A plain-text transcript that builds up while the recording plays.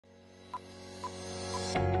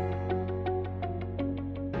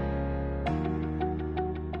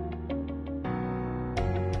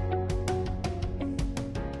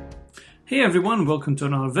Hey everyone, welcome to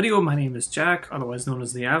another video. My name is Jack, otherwise known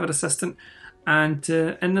as the Avid Assistant, and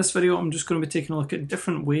in this video I'm just going to be taking a look at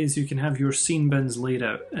different ways you can have your scene bins laid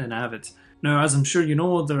out in Avid. Now, as I'm sure you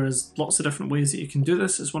know, there is lots of different ways that you can do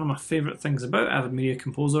this. It's one of my favourite things about Avid Media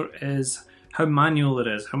Composer is how manual it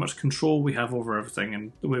is, how much control we have over everything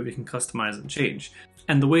and the way we can customise and change.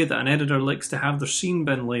 And the way that an editor likes to have their scene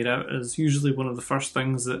bin laid out is usually one of the first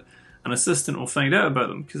things that an assistant will find out about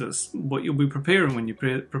them, because it's what you'll be preparing when you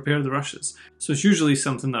prepare the rushes. So it's usually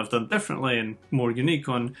something that I've done differently and more unique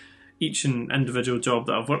on each and individual job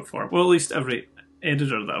that I've worked for, well, at least every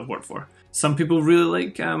editor that I've worked for. Some people really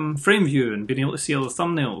like frame view and being able to see all the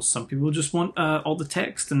thumbnails. Some people just want all the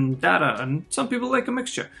text and data, and some people like a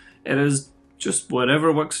mixture. It is just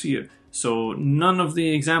whatever works for you. So none of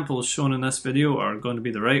the examples shown in this video are going to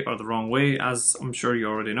be the right or the wrong way, as I'm sure you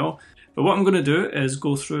already know. But what I'm going to do is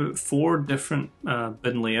go through 4 different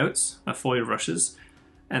bin layouts for your rushes,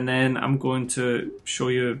 and then I'm going to show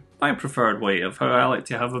you my preferred way of how I like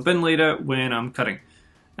to have a bin laid out when I'm cutting.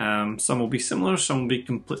 Some will be similar, some will be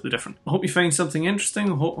completely different. I hope you find something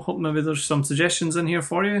interesting. I hope maybe there's some suggestions in here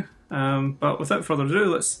for you. But without further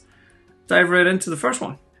ado, let's dive right into the first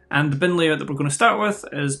one. And the bin layout that we're going to start with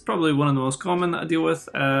is probably one of the most common that I deal with,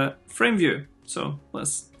 frame view. So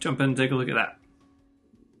let's jump in and take a look at that.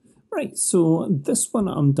 Right, so this one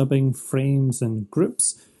I'm dubbing frames and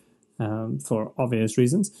groups for obvious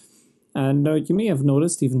reasons. And now you may have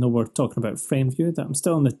noticed, even though we're talking about frame view, that I'm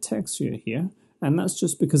still in the text view here. And that's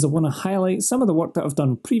just because I want to highlight some of the work that I've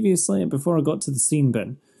done previously before I got to the scene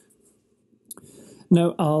bin.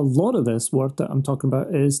 Now, a lot of this work that I'm talking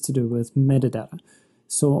about is to do with metadata.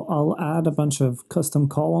 So I'll add a bunch of custom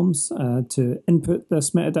columns to input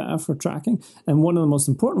this metadata for tracking. And one of the most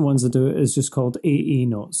important ones I do is just called AE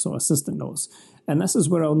notes, so assistant notes. And this is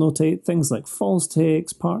where I'll notate things like false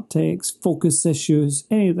takes, part takes, focus issues,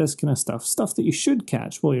 any of this kind of stuff that you should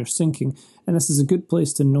catch while you're syncing. And this is a good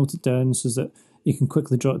place to note it down so that you can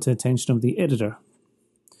quickly draw it to the attention of the editor.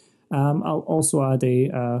 I'll also add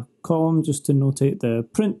a column just to notate the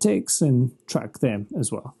print takes and track them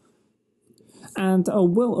as well. And I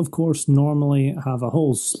will, of course, normally have a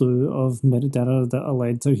whole slew of metadata that I'll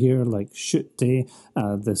enter here, like shoot day,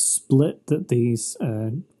 the split that these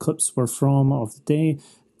clips were from of the day,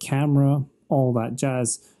 camera, all that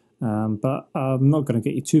jazz. But I'm not going to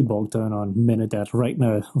get you too bogged down on metadata right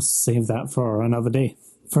now. I'll save that for another day.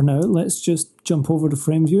 For now, let's just jump over to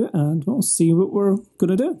frame view and we'll see what we're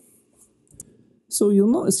going to do. So you'll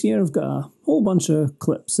notice here I've got a whole bunch of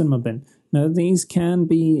clips in my bin. Now, these can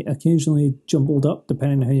be occasionally jumbled up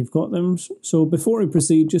depending on how you've got them. So before we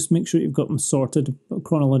proceed, just make sure you've got them sorted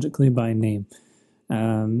chronologically by name.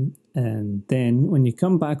 And then when you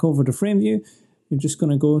come back over to frame view, you're just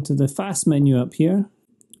going to go to the fast menu up here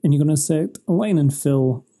and you're going to select align and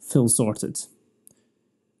fill sorted.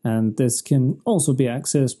 And this can also be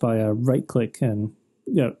accessed by a right click and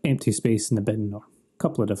empty space in the bin, or a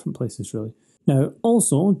couple of different places really. Now,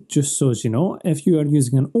 also, just so as you know, if you are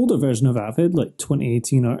using an older version of Avid, like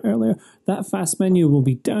 2018 or earlier, that fast menu will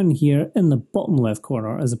be down here in the bottom left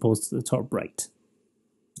corner as opposed to the top right.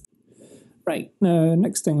 Right, now,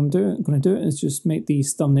 next thing I'm going to do is just make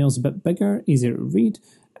these thumbnails a bit bigger, easier to read,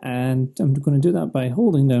 and I'm going to do that by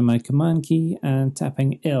holding down my command key and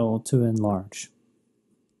tapping L to enlarge.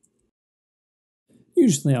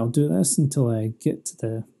 Usually I'll do this until I get to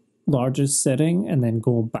the largest setting and then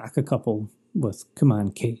go back a couple with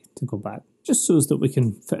Command K to go back, just so that we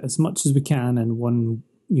can fit as much as we can in one,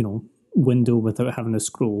 window without having to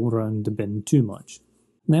scroll around the bin too much.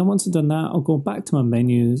 And then once I've done that, I'll go back to my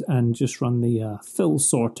menus and just run the fill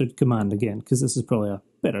sorted command again, because this is probably a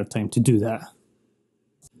better time to do that.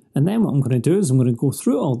 And then what I'm going to do is I'm going to go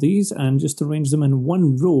through all these and just arrange them in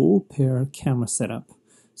one row per camera setup.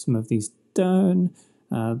 So move these down.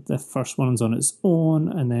 The first one's on its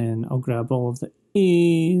own, and then I'll grab all of the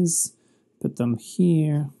A's, put them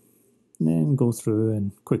here, and then go through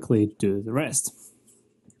and quickly do the rest.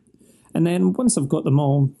 And then once I've got them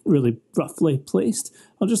all really roughly placed,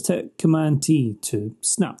 I'll just hit Command T to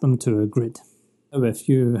snap them to a grid. Now, if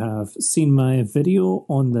you have seen my video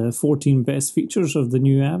on the 14 best features of the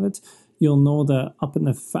new Avid, you'll know that up in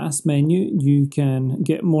the fast menu you can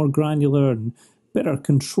get more granular and better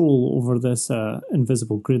control over this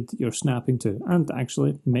invisible grid that you're snapping to, and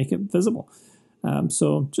actually make it visible.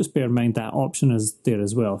 So just bear in mind that option is there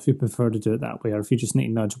as well if you prefer to do it that way, or if you just need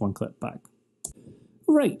to nudge one clip back.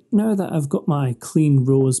 Right, now that I've got my clean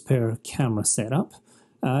rows per camera set up,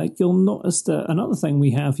 you'll notice that another thing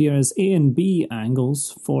we have here is A and B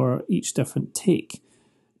angles for each different take.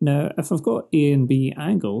 Now, if I've got A and B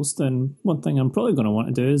angles, then one thing I'm probably going to want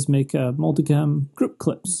to do is make multicam group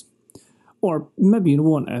clips. Or maybe you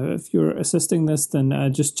won't. If you're assisting this,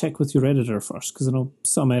 then just check with your editor first, because I know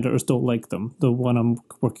some editors don't like them. The one I'm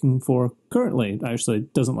working for currently actually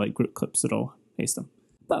doesn't like group clips at all. Hates them.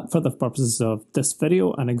 But for the purposes of this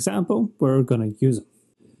video and example, we're going to use them.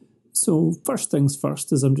 So first things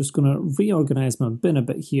first is I'm just going to reorganize my bin a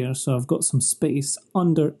bit here, so I've got some space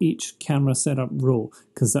under each camera setup row,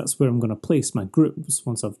 because that's where I'm going to place my groups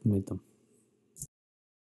once I've made them.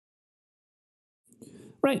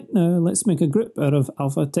 Right, now let's make a group out of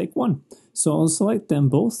Alpha Tech 1. So I'll select them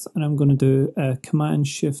both, and I'm going to do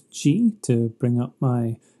Command-Shift-G to bring up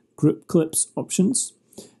my group clips options.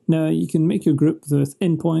 Now you can make your group with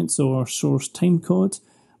endpoints or source timecode,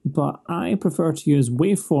 but I prefer to use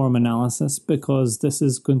waveform analysis because this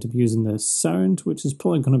is going to be using the sound, which is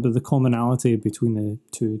probably going to be the commonality between the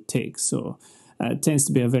two takes. So it tends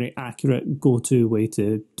to be a very accurate go-to way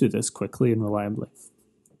to do this quickly and reliably.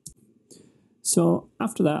 So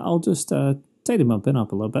after that, I'll just tidy my bin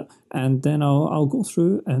up a little bit, and then I'll go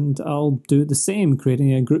through and I'll do the same,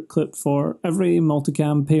 creating a group clip for every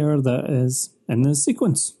multicam pair that is in the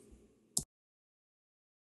sequence.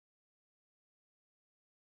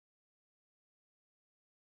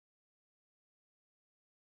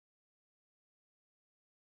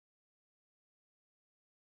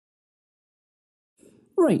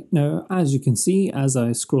 Right, now as you can see, as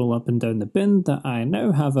I scroll up and down the bin, that I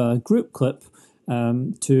now have a group clip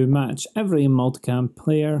to match every multicam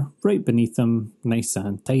player right beneath them, nice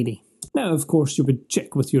and tidy. Now, of course, you would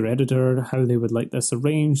check with your editor how they would like this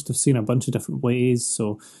arranged. I've seen a bunch of different ways,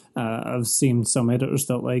 so I've seen some editors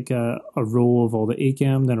that like a row of all the A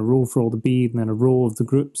cam, then a row for all the B, and then a row of the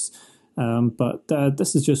groups. But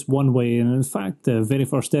this is just one way, and in fact, the very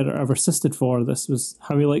first editor I ever assisted for, this was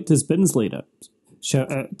how he liked his bins laid out.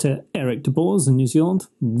 Shout out to Eric DeBose in New Zealand,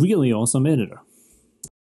 really awesome editor.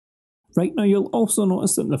 Right, now you'll also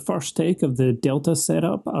notice that in the first take of the Delta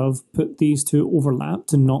setup, I've put these two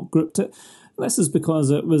overlapped and not grouped it. This is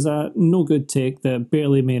because it was a no good take that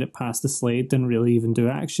barely made it past the slate, didn't really even do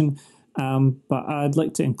action. But I'd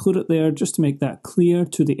like to include it there just to make that clear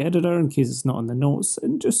to the editor in case it's not in the notes,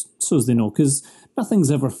 and just so as they know, because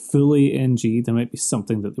nothing's ever fully NG, there might be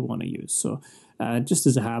something that they want to use. So just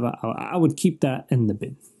as a habit, I would keep that in the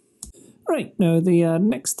bin. Right, now the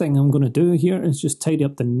next thing I'm going to do here is just tidy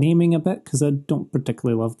up the naming a bit, because I don't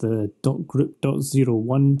particularly love the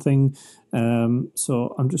 .group.01 thing.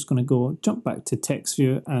 So I'm just going to jump back to text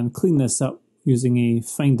view and clean this up using a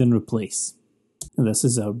find and replace. And this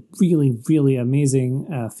is a really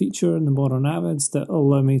amazing feature in the modern Avids that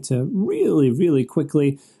will allow me to really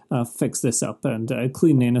quickly fix this up and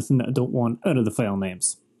clean anything that I don't want out of the file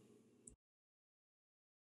names.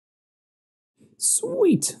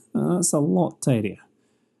 Sweet, that's a lot tidier.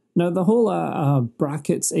 Now the whole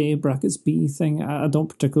brackets A, brackets B thing, I don't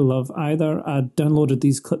particularly love either. I downloaded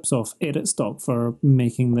these clips off Edit Stock for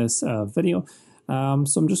making this video, so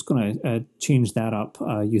I'm just going to change that up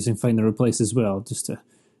using Find and Replace as well, just to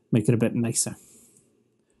make it a bit nicer.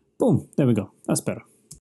 Boom, there we go, that's better.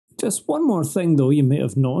 Just one more thing though, you may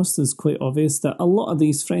have noticed, is quite obvious that a lot of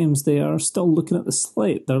these frames, they are still looking at the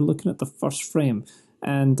slate, they're looking at the first frame.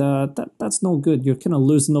 And that's no good. You're kind of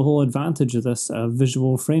losing the whole advantage of this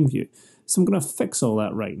visual frame view. So I'm going to fix all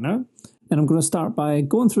that right now. And I'm going to start by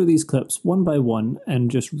going through these clips one by one and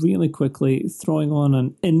just really quickly throwing on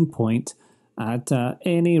an in point at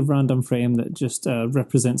any random frame that just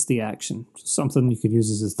represents the action. Something you could use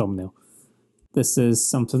as a thumbnail. This is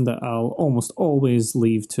something that I'll almost always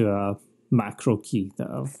leave to a macro key that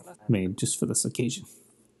I've made just for this occasion.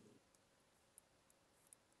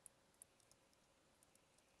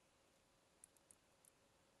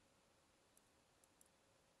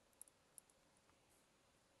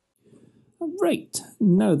 Right,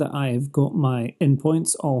 now that I've got my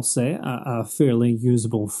endpoints all set at a fairly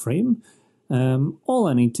usable frame, all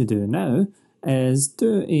I need to do now is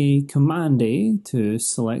do a Command A to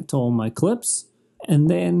select all my clips, and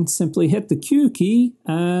then simply hit the Q key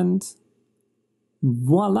and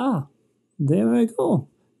voila, there we go.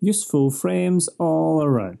 Useful frames all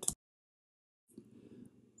around.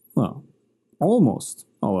 Well, almost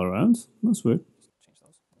all around, that's weird. Change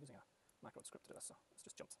those. I'm using a macro script to do this, so let's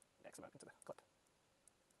just jump X amount into the clip.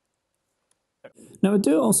 Now I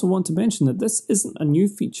do also want to mention that this isn't a new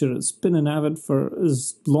feature, it's been in Avid for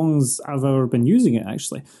as long as I've ever been using it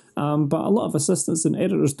actually, but a lot of assistants and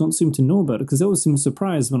editors don't seem to know about it because they always seem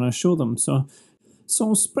surprised when I show them, so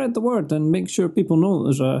spread the word and make sure people know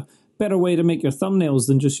there's a better way to make your thumbnails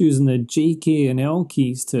than just using the J, K and L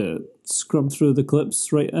keys to scrub through the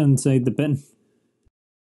clips right inside the bin.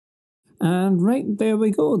 And right, there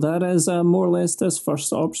we go. That is more or less this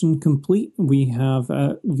first option complete. We have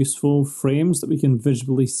useful frames that we can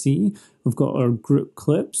visually see. We've got our group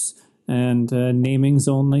clips and naming's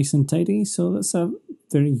all nice and tidy. So that's a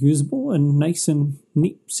very usable and nice and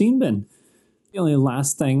neat scene bin. The only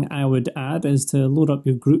last thing I would add is to load up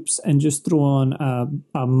your groups and just throw on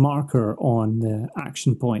a marker on the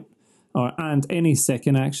action point, and any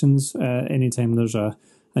second actions anytime there's a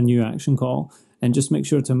new action call, and just make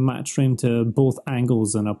sure to match frame to both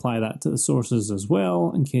angles and apply that to the sources as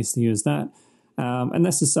well in case they use that. And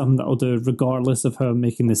this is something that I'll do regardless of how I'm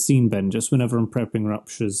making the scene bin, just whenever I'm prepping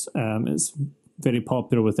ruptures. It's very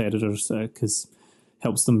popular with editors because it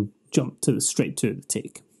helps them jump straight to the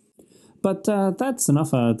take. But that's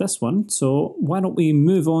enough of this one, so why don't we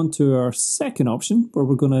move on to our second option, where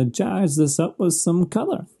we're going to jazz this up with some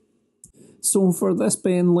colour. So for this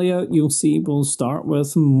bin layout, you'll see we'll start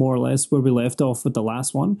with more or less where we left off with the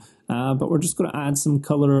last one, but we're just going to add some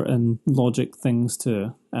colour and logic things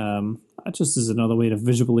to just as another way to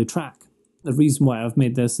visually track. The reason why I've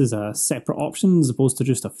made this as a separate option as opposed to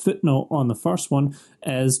just a footnote on the first one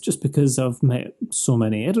is just because I've met so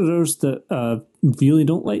many editors that really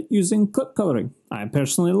don't like using clip colouring. I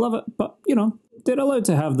personally love it, but you know, they're allowed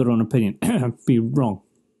to have their own opinion. Be wrong.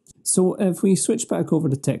 So if we switch back over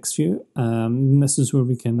to text view, this is where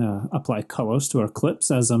we can apply colours to our clips,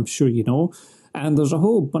 as I'm sure you know. And there's a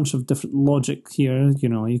whole bunch of different logic here. You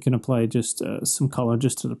know, you can apply just some colour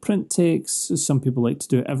just to the print takes. Some people like to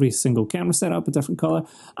do every single camera setup a different colour.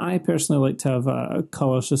 I personally like to have a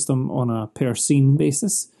colour system on a per scene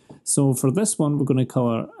basis. So for this one, we're going to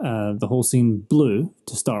colour the whole scene blue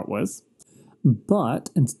to start with. But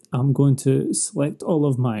I'm going to select all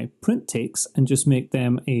of my print takes and just make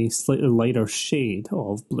them a slightly lighter shade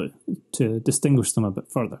of blue to distinguish them a bit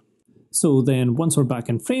further. So then once we're back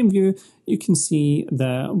in frame view, you can see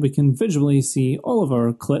that we can visually see all of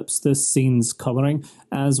our clips, this scene's colouring,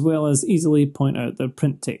 as well as easily point out the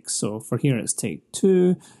print takes. So for here it's take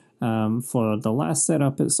 2, for the last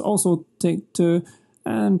setup it's also take 2,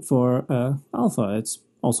 and for alpha it's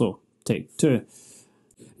also take 2.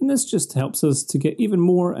 And this just helps us to get even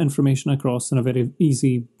more information across in a very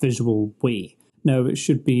easy visual way. Now it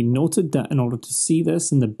should be noted that in order to see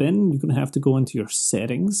this in the bin, you're going to have to go into your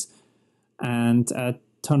settings and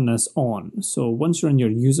turn this on. So once you're in your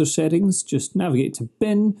user settings, just navigate to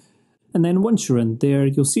bin, and then once you're in there,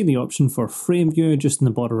 you'll see the option for frame view just in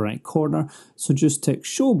the bottom right corner. So just tick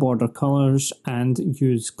show border colors and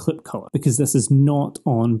use clip color, because this is not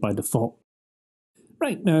on by default.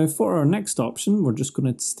 Right, now for our next option, we're just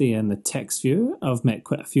going to stay in the text view. I've met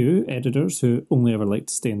quite a few editors who only ever like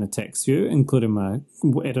to stay in the text view, including my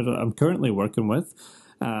editor that I'm currently working with.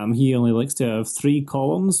 He only likes to have 3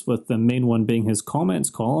 columns, with the main one being his comments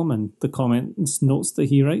column, and the comments notes that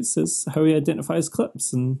he writes is how he identifies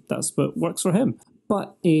clips, and that's what works for him.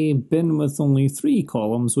 But a bin with only 3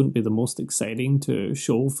 columns wouldn't be the most exciting to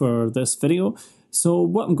show for this video. So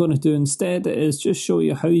what I'm going to do instead is just show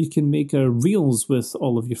you how you can make reels with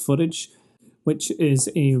all of your footage, which is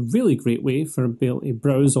a really great way for being able to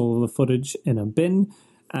browse all of the footage in a bin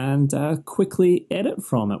and quickly edit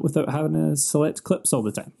from it without having to select clips all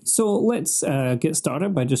the time. So let's get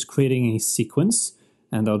started by just creating a sequence,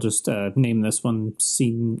 and I'll just name this one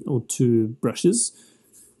Scene 02 Brushes,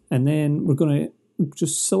 and then we're going to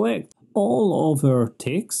just select all of our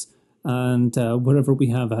takes, and wherever we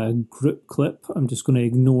have a group clip, I'm just going to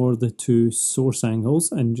ignore the 2 source angles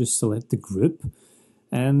and just select the group.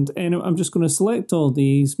 And I'm just going to select all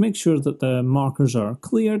these, make sure that the markers are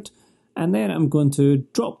cleared, and then I'm going to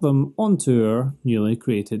drop them onto our newly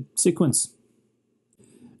created sequence.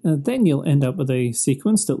 Then you'll end up with a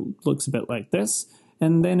sequence that looks a bit like this,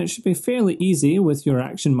 and then it should be fairly easy with your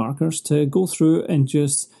action markers to go through and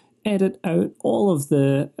just edit out all of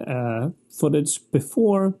the footage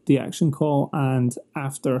before the action call and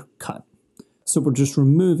after cut. So we're just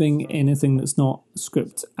removing anything that's not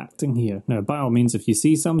script acting here. Now, by all means, if you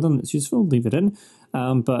see something that's useful, leave it in,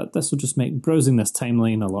 but this will just make browsing this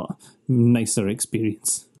timeline a lot nicer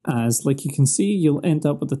experience. As like you can see, you'll end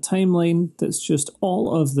up with a timeline that's just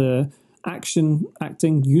all of the acting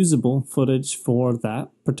usable footage for that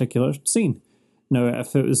particular scene. Now,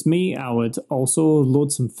 if it was me, I would also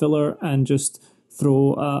load some filler and just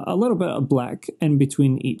throw a little bit of black in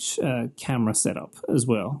between each camera setup as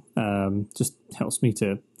well. Just helps me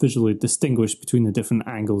to visually distinguish between the different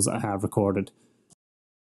angles that I have recorded.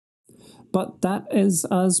 But that is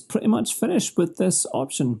us pretty much finished with this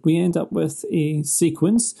option. We end up with a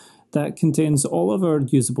sequence that contains all of our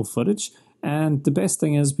usable footage, and the best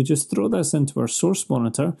thing is we just throw this into our source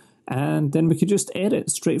monitor and then we could just edit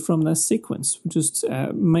straight from this sequence. We just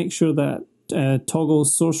make sure that toggle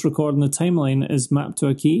source record in the timeline is mapped to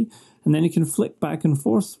a key, and then you can flick back and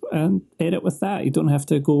forth and edit with that. You don't have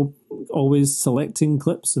to go always selecting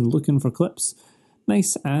clips and looking for clips.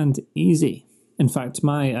 Nice and easy. In fact,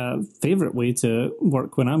 my favourite way to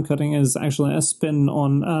work when I'm cutting is actually a spin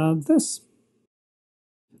on this.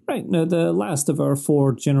 Right, now the last of our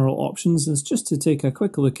 4 general options is just to take a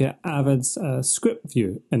quick look at Avid's script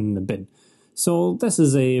view in the bin. So this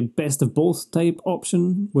is a best of both type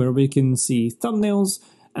option where we can see thumbnails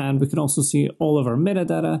and we can also see all of our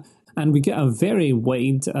metadata, and we get a very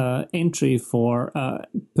wide entry for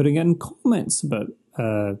putting in comments about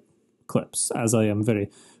clips, as I am very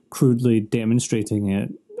crudely demonstrating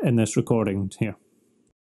it in this recording here.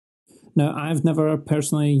 Now, I've never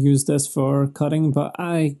personally used this for cutting, but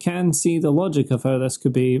I can see the logic of how this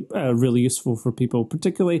could be really useful for people,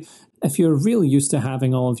 particularly if you're really used to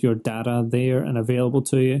having all of your data there and available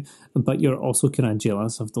to you, but you're also kind of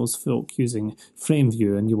jealous of those folk using frame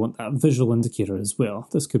view and you want that visual indicator as well.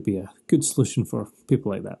 This could be a good solution for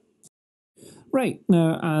people like that. Right,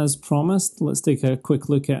 now as promised, let's take a quick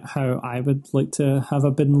look at how I would like to have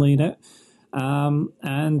a bin laid out.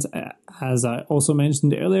 And as I also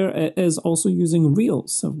mentioned earlier, it is also using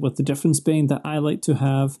reels, with the difference being that I like to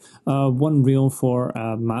have one reel for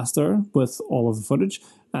master with all of the footage,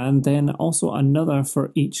 and then also another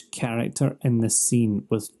for each character in the scene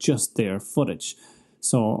with just their footage.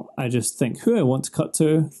 So I just think who I want to cut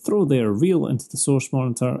to, throw their reel into the source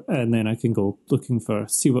monitor, and then I can go looking for,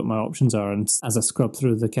 see what my options are, and as I scrub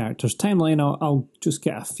through the character's timeline, I'll just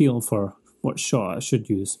get a feel for what shot I should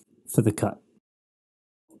use for the cut.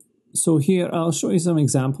 So here I'll show you some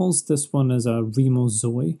examples. This one is a Remo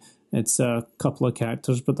Zoe. It's a couple of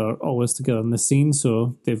characters, but they're always together in the scene,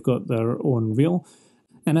 so they've got their own reel.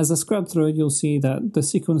 And as I scrub through it, you'll see that the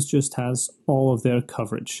sequence just has all of their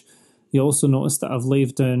coverage. You also notice that I've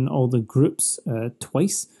laid down all the groups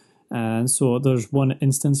twice, and so there's one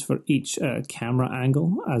instance for each camera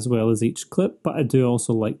angle as well as each clip, but I do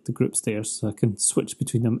also like the groups there so I can switch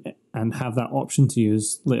between them and have that option to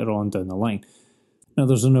use later on down the line. Now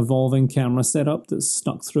there's an evolving camera setup that's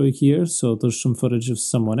snuck through here, so there's some footage of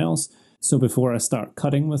someone else. So before I start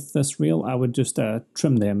cutting with this reel, I would just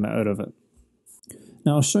trim them out of it.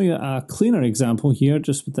 Now I'll show you a cleaner example here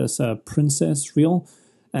just with this princess reel,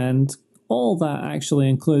 and all that actually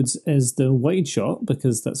includes is the wide shot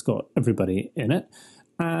because that's got everybody in it,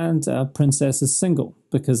 and princess is single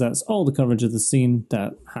because that's all the coverage of the scene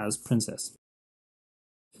that has princess.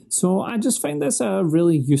 So I just find this a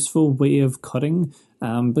really useful way of cutting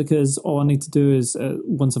because all I need to do is,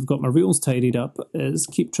 once I've got my reels tidied up, is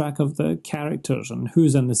keep track of the characters and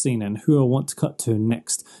who's in the scene and who I want to cut to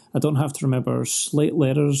next. I don't have to remember slate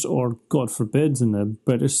letters or, God forbid, in the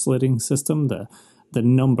British slating system, the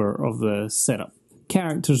number of the setup.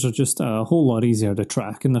 Characters are just a whole lot easier to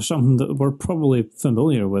track, and they're something that we're probably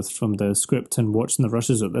familiar with from the script and watching the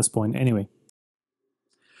rushes at this point anyway.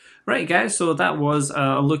 Right guys, so that was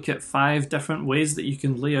a look at 5 different ways that you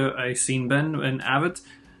can lay out a scene bin in Avid.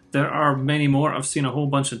 There are many more. I've seen a whole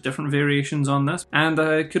bunch of different variations on this, and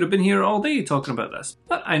I could have been here all day talking about this.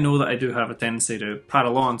 But I know that I do have a tendency to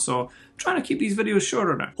prattle on, so I'm trying to keep these videos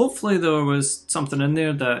shorter now. Hopefully there was something in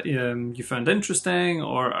there that you found interesting,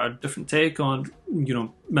 or a different take on, you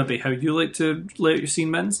know, maybe how you like to lay out your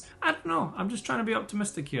scene bins. I don't know. I'm just trying to be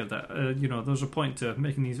optimistic here that, you know, there's a point to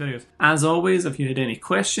making these videos. As always, if you had any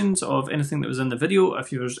questions of anything that was in the video, if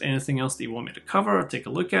there's anything else that you want me to cover or take a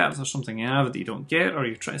look at, if there's something in Avid that you don't get, or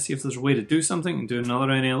you're trying to see if there's a way to do something and do another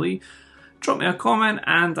NLE, drop me a comment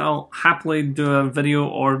and I'll happily do a video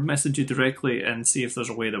or message you directly and see if there's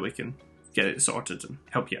a way that we can get it sorted and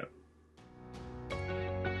help you out.